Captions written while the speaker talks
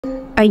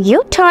Are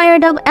you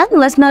tired of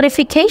endless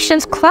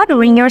notifications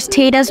cluttering your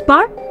status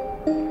bar?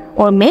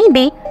 Or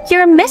maybe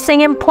you're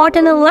missing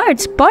important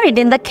alerts buried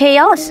in the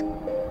chaos.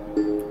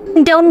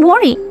 Don't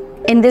worry,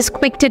 in this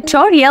quick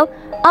tutorial,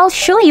 I'll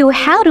show you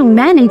how to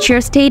manage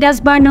your status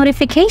bar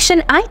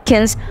notification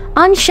icons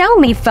on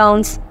Xiaomi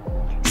phones.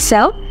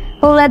 So,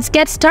 let's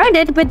get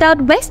started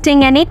without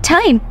wasting any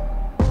time.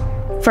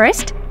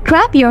 First,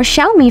 grab your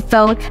Xiaomi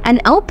phone and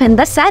open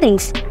the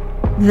settings.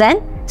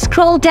 Then,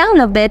 scroll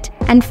down a bit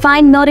and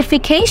find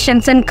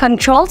Notifications and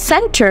Control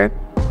Center.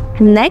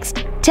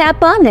 Next,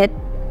 tap on it.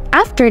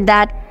 After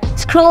that,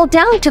 scroll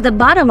down to the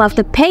bottom of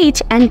the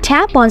page and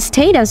tap on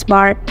Status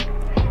Bar.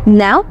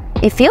 Now,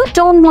 if you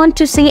don't want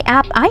to see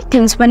app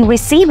icons when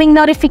receiving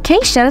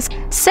notifications,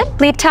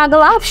 simply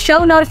toggle off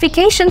Show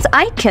Notifications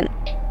icon.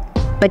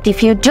 But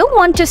if you do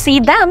want to see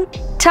them,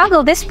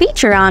 toggle this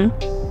feature on.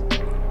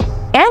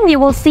 And you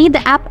will see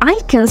the app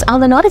icons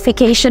on the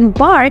notification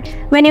bar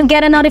when you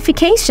get a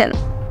notification.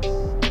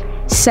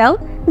 So,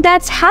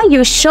 that's how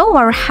you show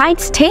or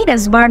hide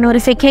status bar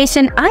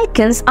notification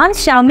icons on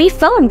Xiaomi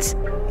phones.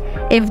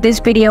 If this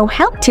video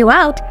helped you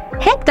out,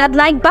 hit that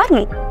like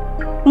button.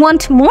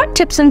 Want more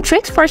tips and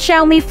tricks for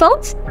Xiaomi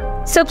phones?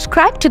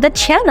 Subscribe to the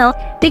channel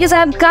because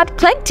I've got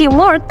plenty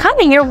more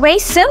coming your way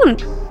soon.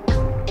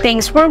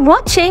 Thanks for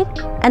watching,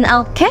 and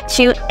I'll catch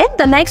you in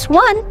the next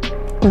one.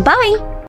 Bye!